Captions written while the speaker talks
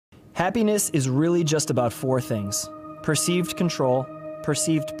Happiness is really just about four things: perceived control,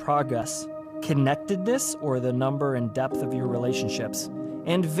 perceived progress, connectedness, or the number and depth of your relationships,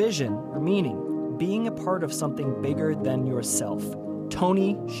 and vision, or meaning, being a part of something bigger than yourself.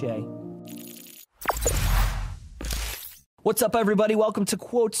 Tony Hsieh. What's up, everybody? Welcome to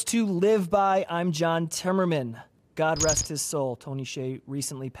Quotes to Live By. I'm John Timmerman. God rest his soul. Tony Hsieh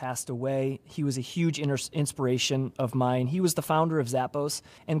recently passed away. He was a huge inspiration of mine. He was the founder of Zappos,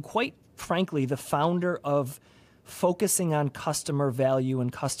 and quite frankly, the founder of focusing on customer value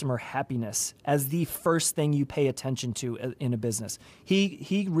and customer happiness as the first thing you pay attention to in a business.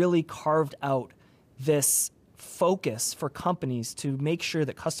 He really carved out this focus for companies to make sure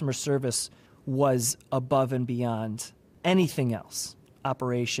that customer service was above and beyond anything else.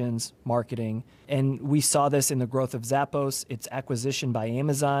 Operations, marketing, and we saw this in the growth of Zappos, its acquisition by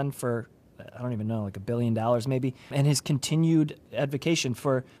Amazon for, I don't even know, like $1 billion maybe, and his continued advocacy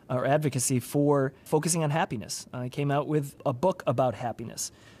for focusing on happiness. He came out with a book about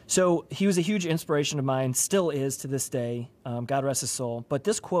happiness. So he was a huge inspiration of mine, still is to this day, God rest his soul. But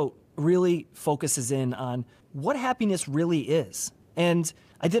this quote really focuses in on what happiness really is. And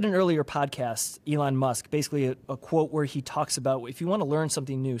I did an earlier podcast, Elon Musk, basically a quote where he talks about, if you want to learn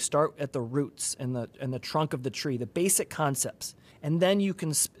something new, start at the roots and the trunk of the tree, the basic concepts, and then you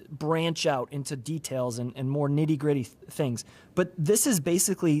can branch out into details and more nitty-gritty things. But this is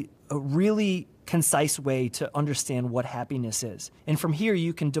basically a really concise way to understand what happiness is. And from here,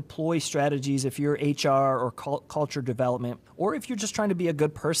 you can deploy strategies if you're HR or culture development, or if you're just trying to be a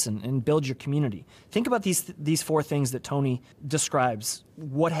good person and build your community. Think about these four things that Tony describes,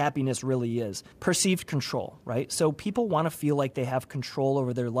 what happiness really is. Perceived control, right? So people want to feel like they have control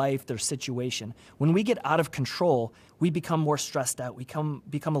over their life, their situation. When we get out of control, we become more stressed out. We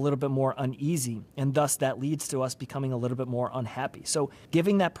become a little bit more uneasy, and thus that leads to us becoming a little bit more unhappy. So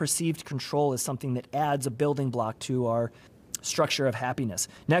giving that perceived control is something that adds a building block to our structure of happiness.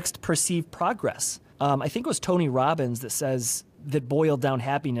 Next, perceived progress. I think it was Tony Robbins that boiled down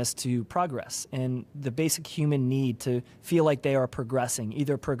happiness to progress and the basic human need to feel like they are progressing,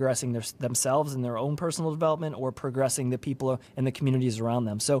 either progressing themselves in their own personal development or progressing the people and the communities around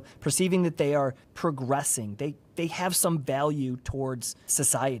them. So perceiving that they are progressing, they have some value towards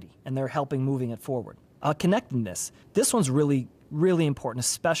society and they're helping moving it forward. Connectedness. This one's really important,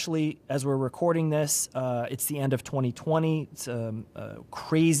 especially as we're recording this. It's the end of 2020. It's a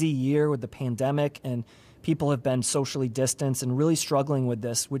crazy year with the pandemic, and people have been socially distanced and really struggling with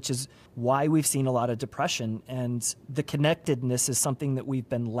this, which is why we've seen a lot of depression. And the connectedness is something that we've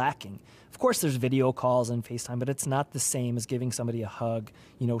been lacking. Of course, there's video calls and FaceTime, but it's not the same as giving somebody a hug,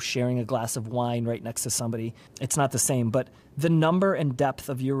 sharing a glass of wine right next to somebody. It's not the same, but the number and depth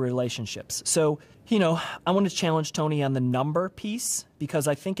of your relationships. So, I want to challenge Tony on the number piece, because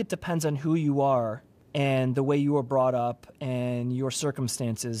I think it depends on who you are and the way you were brought up and your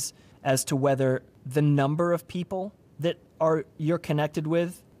circumstances as to whether the number of people that you're connected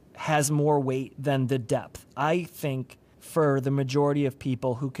with has more weight than the depth. I think for the majority of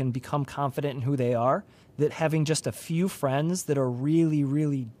people who can become confident in who they are, that having just a few friends that are really,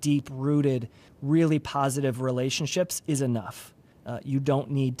 really deep-rooted, really positive relationships is enough. You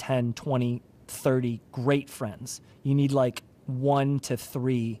don't need 10, 20, 30 great friends. You need like 1 to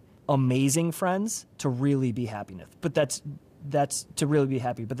 3 amazing friends to really be happy. But that's to really be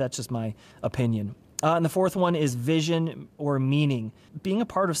happy, but that's just my opinion. And the fourth one is vision or meaning, being a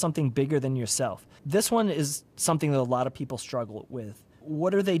part of something bigger than yourself. This one is something that a lot of people struggle with.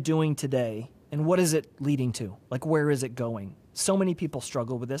 What are they doing today, and what is it leading to? Like, where is it going? So many people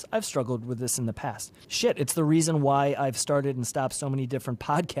struggle with this. I've struggled with this in the past. It's the reason why I've started and stopped so many different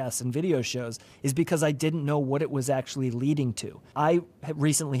podcasts and video shows, is because I didn't know what it was actually leading to. I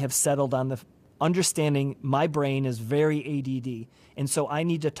recently have settled on the understanding my brain is very ADD, and so I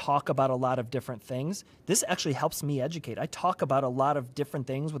need to talk about a lot of different things. This actually helps me educate. I talk about a lot of different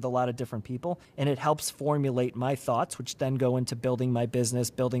things with a lot of different people, and it helps formulate my thoughts, which then go into building my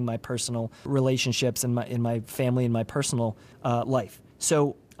business, building my personal relationships in my family and my personal life.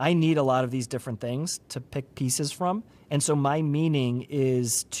 So I need a lot of these different things to pick pieces from, and so my meaning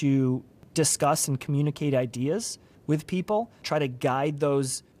is to discuss and communicate ideas with people, try to guide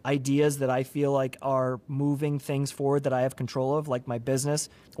those ideas that I feel like are moving things forward that I have control of, like my business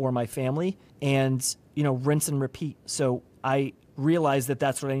or my family, and, rinse and repeat. So I realize that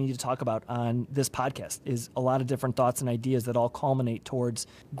that's what I need to talk about on this podcast, is a lot of different thoughts and ideas that all culminate towards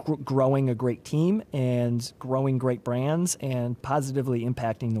growing a great team and growing great brands and positively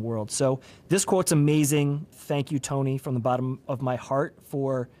impacting the world. So this quote's amazing. Thank you, Tony, from the bottom of my heart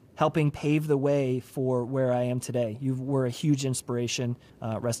for helping pave the way for where I am today. You were a huge inspiration.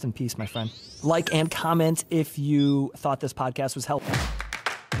 Rest in peace, my friend. Like and comment if you thought this podcast was helpful.